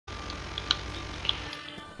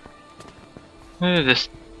This.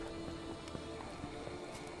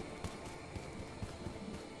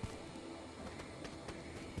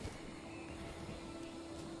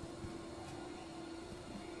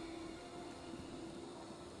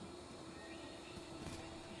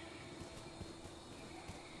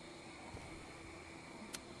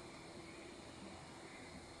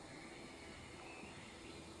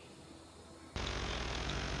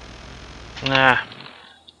 Nah.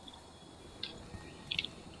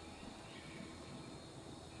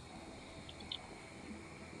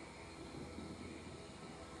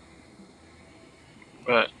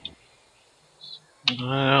 But.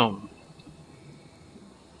 Well.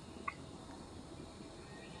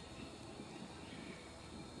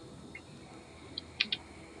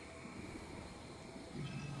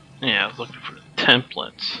 Yeah, I was looking for the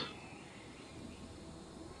templates.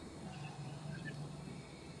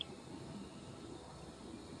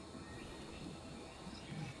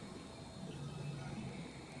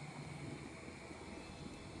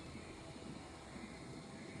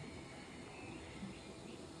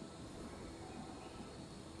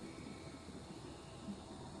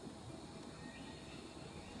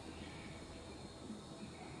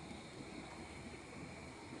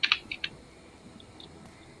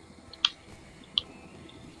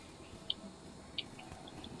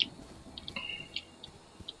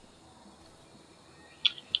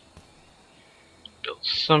 Build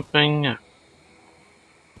something.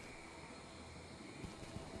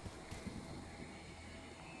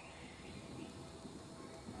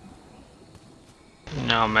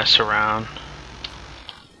 Now mess around.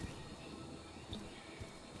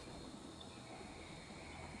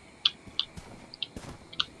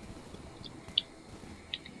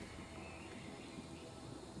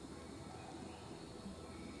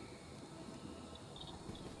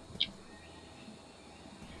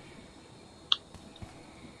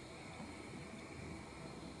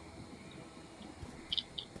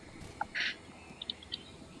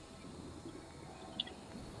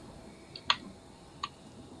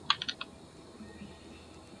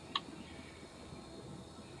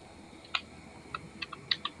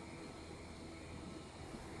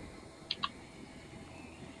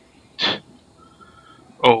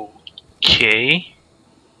 Okay.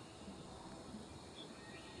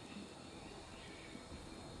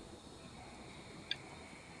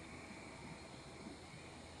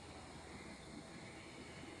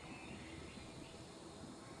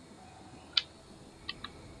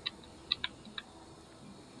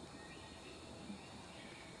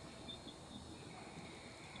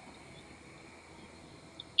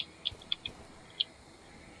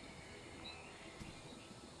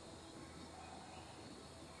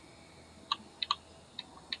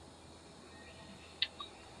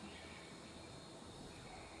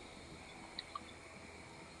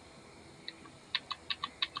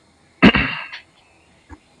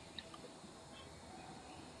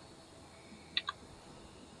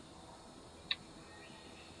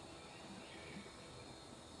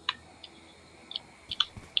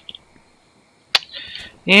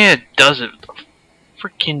 Yeah, it does it. The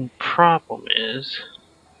freaking problem is.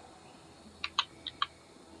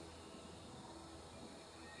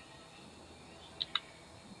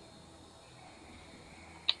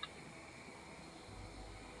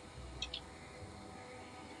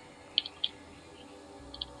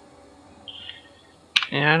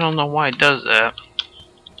 Yeah, I don't know why it does that.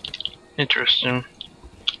 Interesting.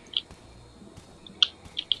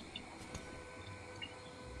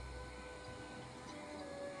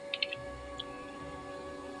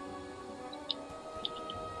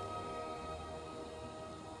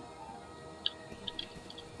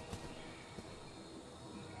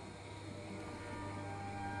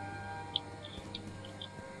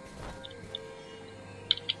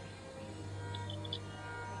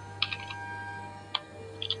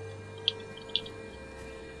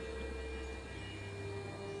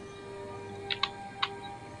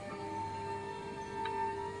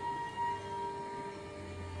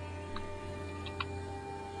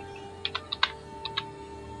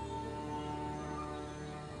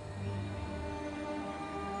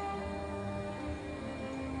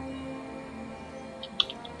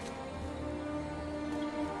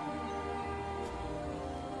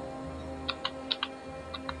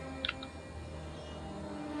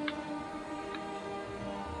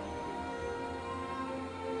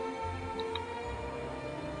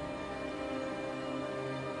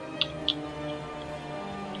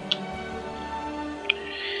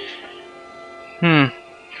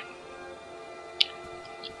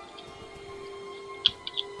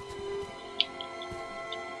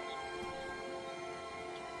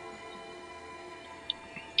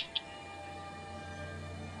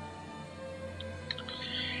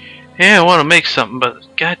 Yeah, I want to make something,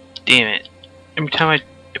 but god damn it. Every time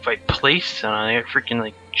if I place something on there, it freaking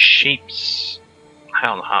like shapes. I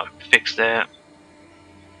don't know how to fix that.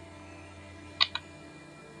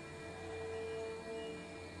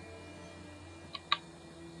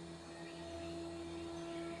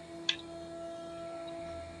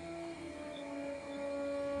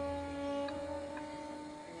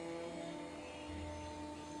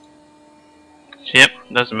 Yep,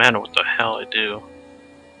 doesn't matter what the hell I do.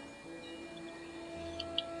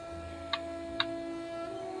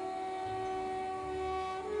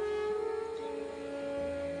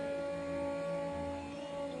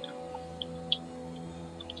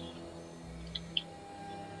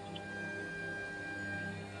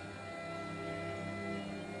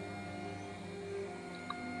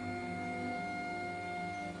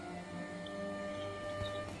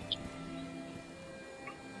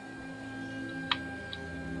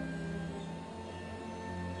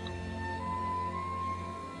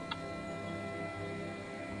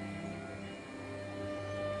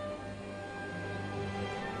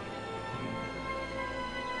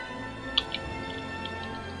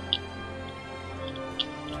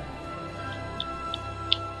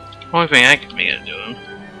 Only thing I can make it doing.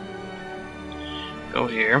 Go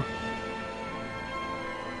here.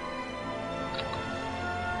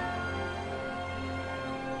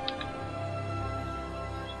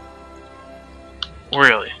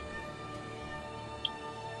 Really?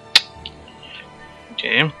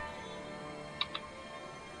 Okay.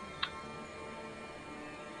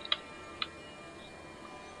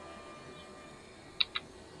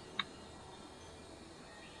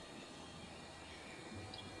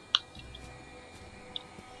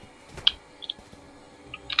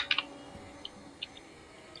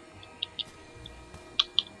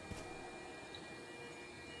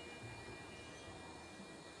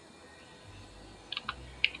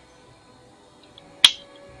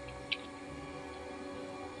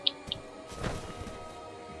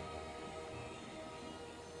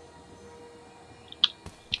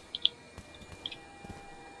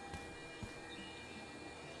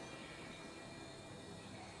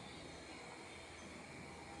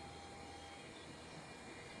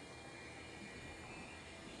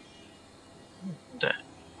 That.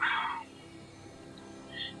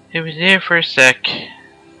 It was there for a sec.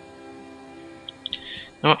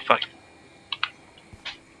 Oh fuck.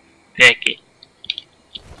 Heck it.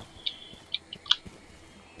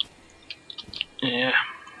 Yeah.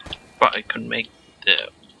 Probably couldn't make the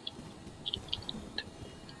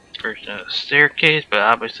version of the staircase, but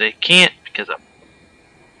obviously I can't because of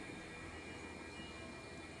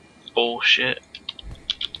bullshit.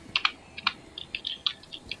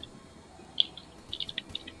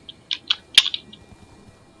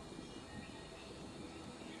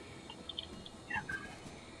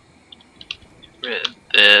 Get rid of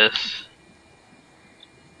this.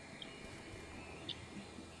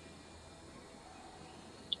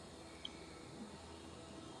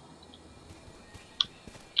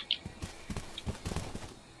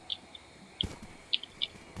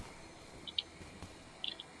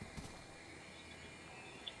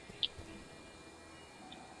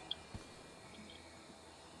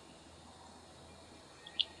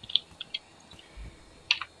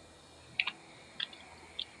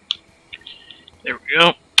 There we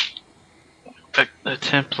go. Pick the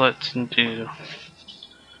templates and do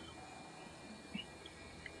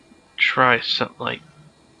try something like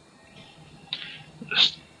the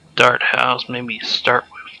start house. Maybe start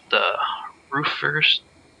with the roof first,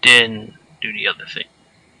 then do the other thing.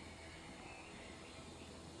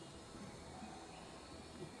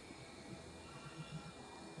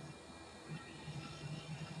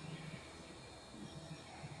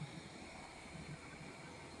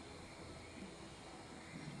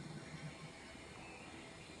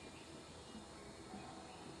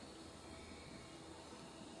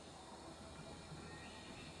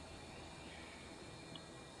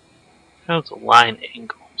 How's the line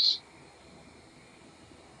angles?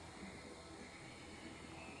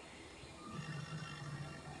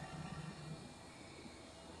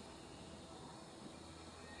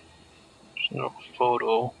 There's no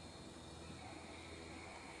photo.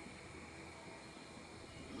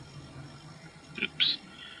 Oops.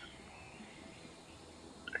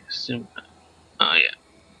 I assume. Oh yeah.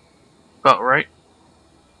 About right.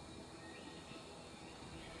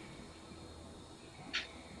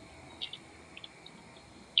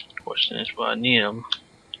 Question is, will I need them?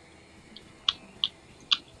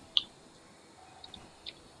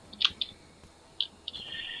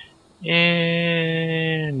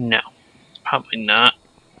 And no, probably not.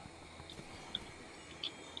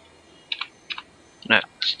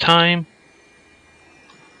 Next. time.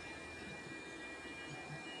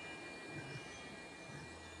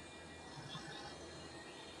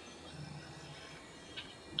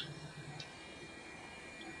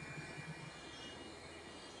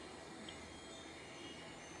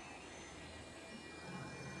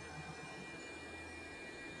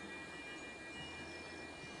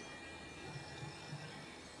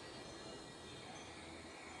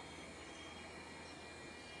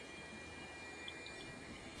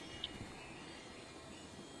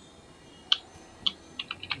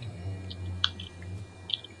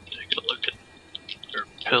 Take a look at our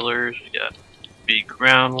pillars. We got big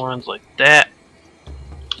round ones like that.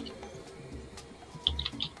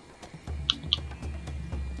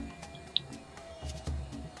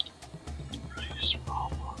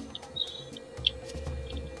 Small ones.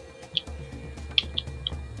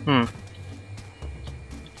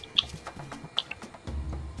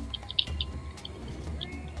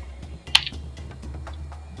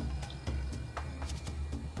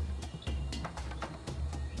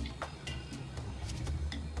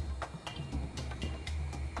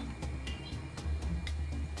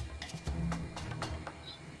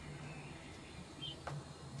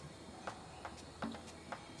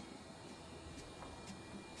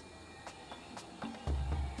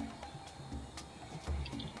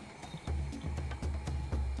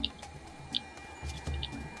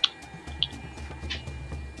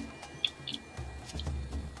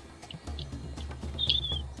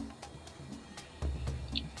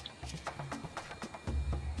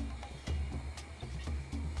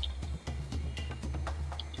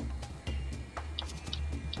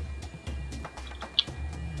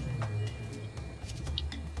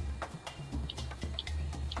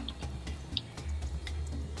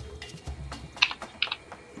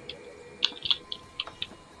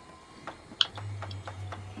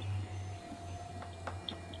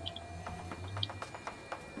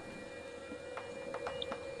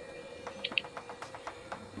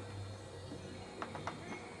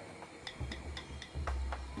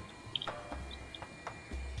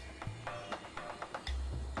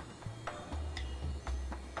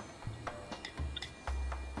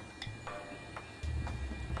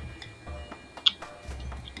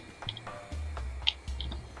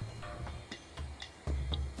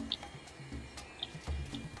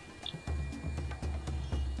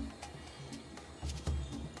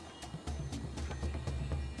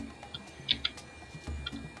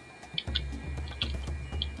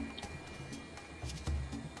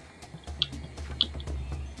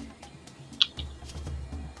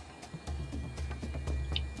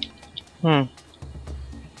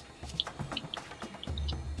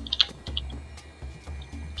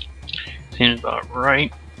 Seems about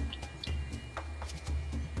right.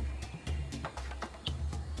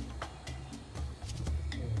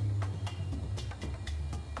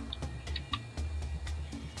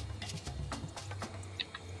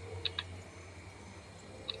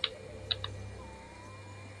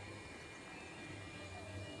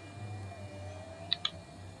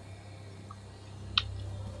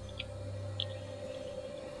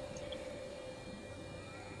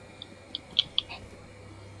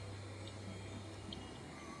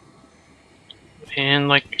 And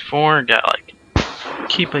like before, got like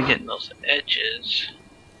keep on getting those edges.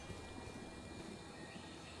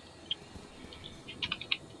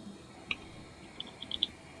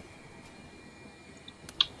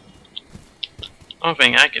 One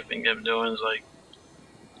thing I can think of doing is like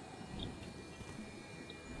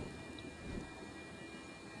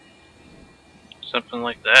something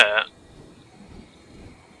like that.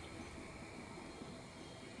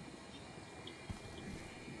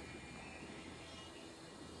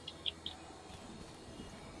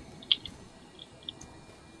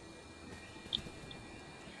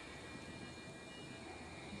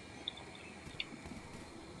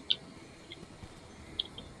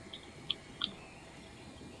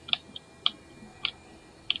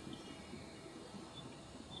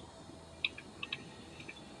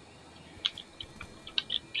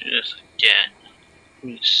 Just again, let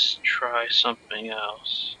me just try something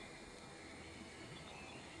else.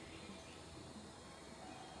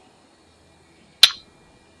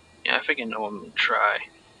 Yeah, I think I know what I'm gonna try.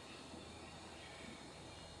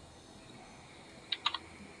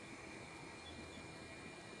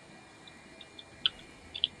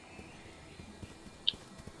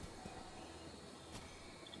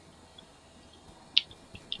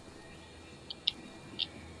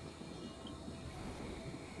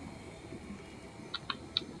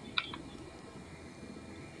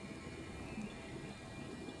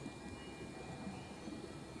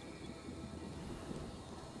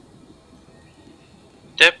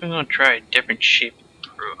 definitely gonna try a different shape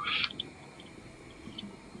of roof.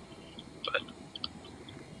 But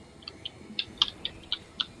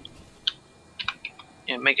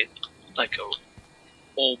yeah, make it like a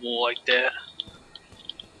oval like that.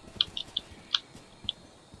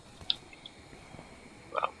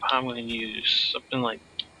 Well, I'm gonna use something like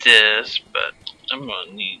this, but I'm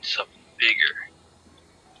gonna need something bigger.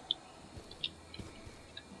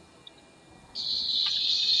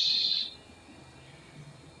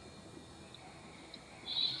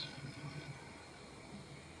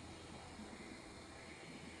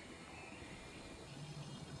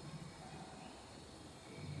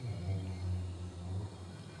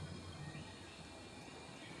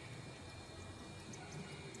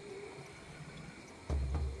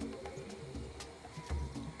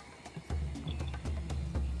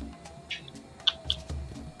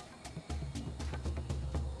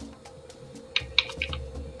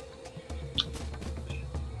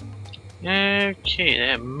 Okay,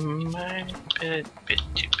 that might be a bit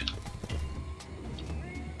too big.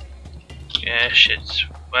 Yeah,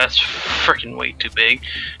 that's freaking way too big.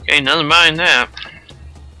 Okay, never mind that.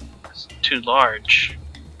 It's too large.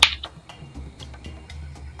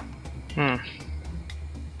 Hmm.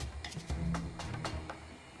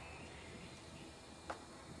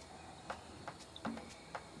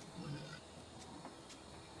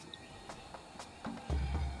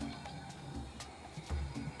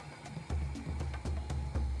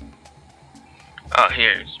 Oh,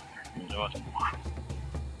 here's what I want.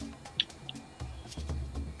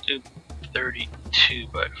 32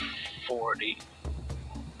 by 40.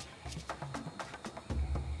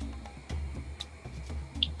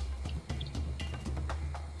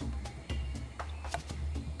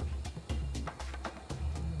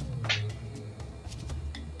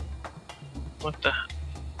 What the?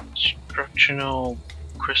 Structural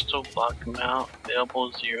crystal block mount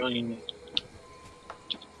available 0 unit.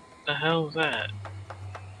 The hell is that?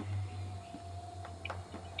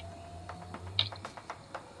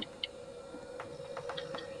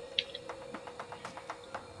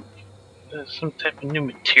 That's some type of new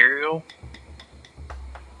material?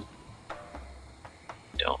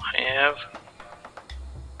 Don't have.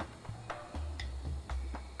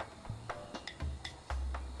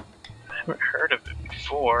 I haven't heard of it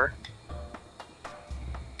before.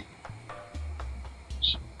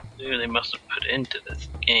 So they must have put into this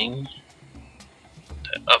game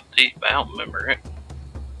to update, but I don't remember it.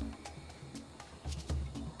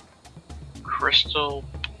 Crystal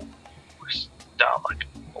crystallic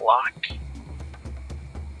block.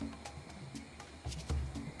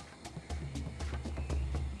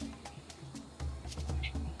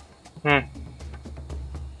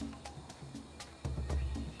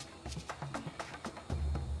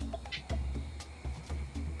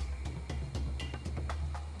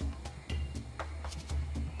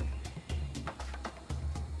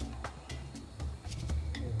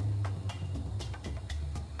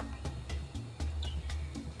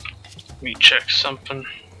 Let me check something.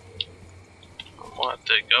 I want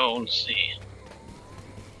to go and see.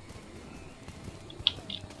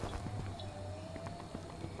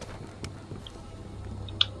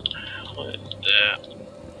 What is that?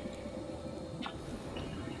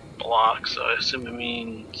 Block, so I assume it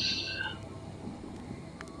means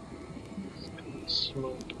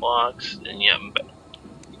smooth blocks, and yeah,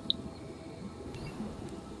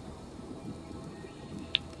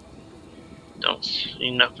 don't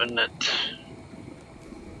see nothing that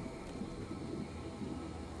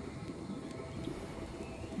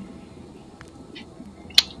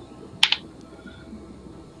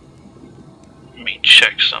let me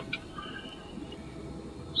check something.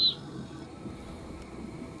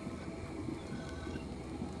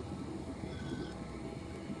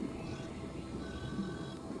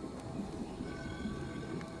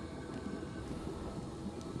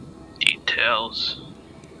 Details.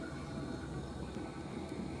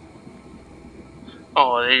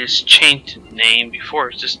 Oh, they just changed the name. Before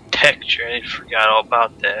it was just texture. I forgot all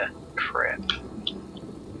about that crap.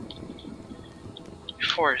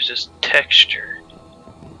 Before it was just texture.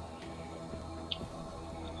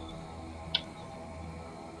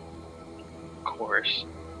 Of course.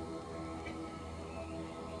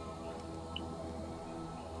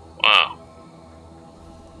 Wow.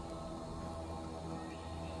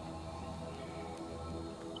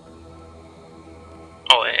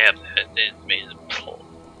 Oh, I have that. They made the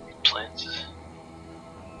plants.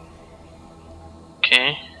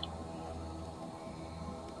 Okay.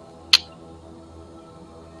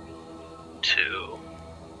 Two.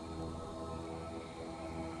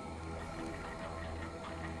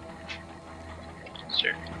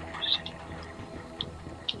 Sir.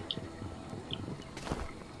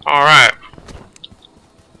 Alright.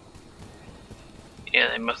 Yeah,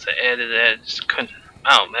 they must have added that. Just couldn't.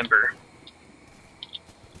 I don't remember.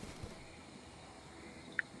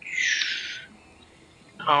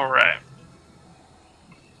 Alright.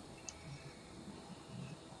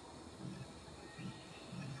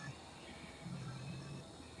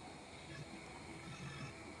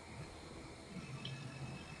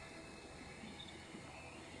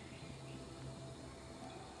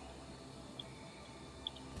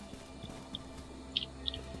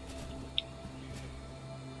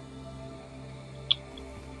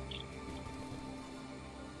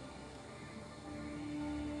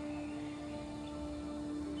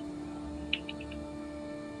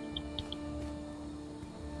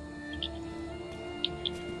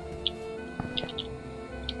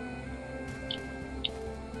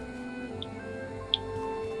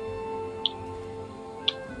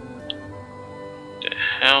 The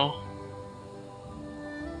hell?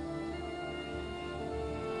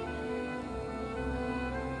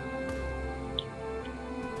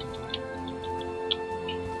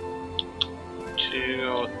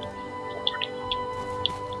 Two.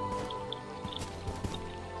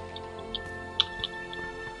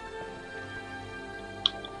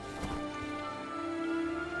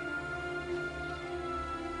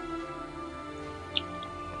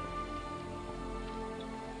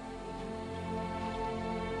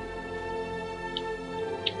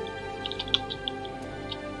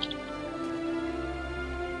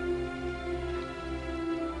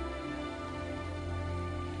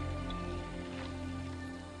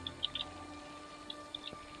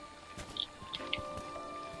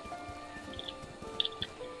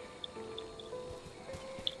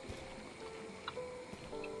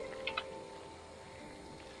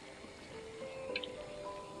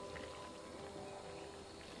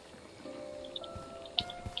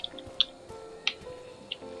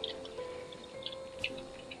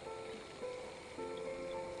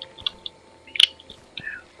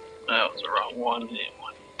 That was the wrong one. I didn't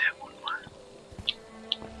want that one.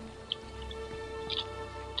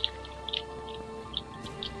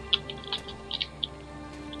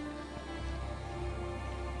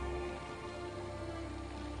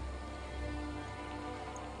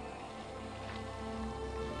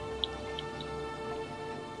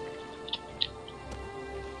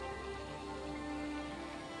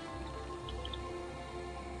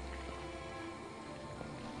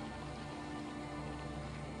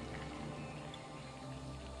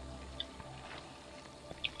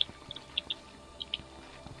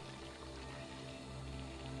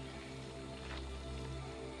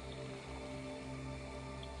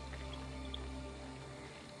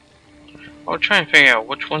 I'll try and figure out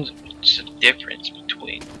what's the difference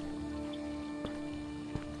between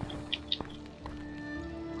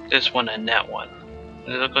this one and that one.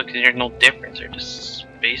 They look like there's no difference. They're just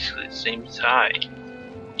basically the same size.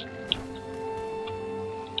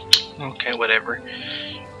 Okay, whatever.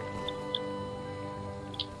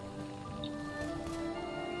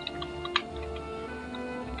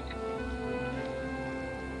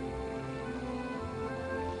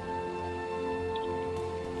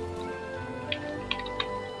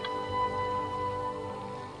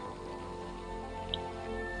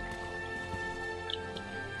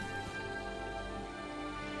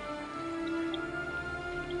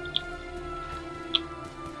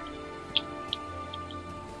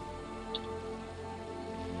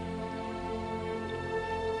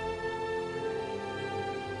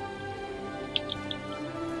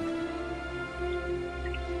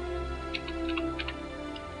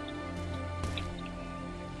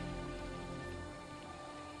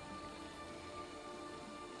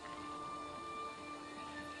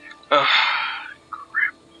 Ugh.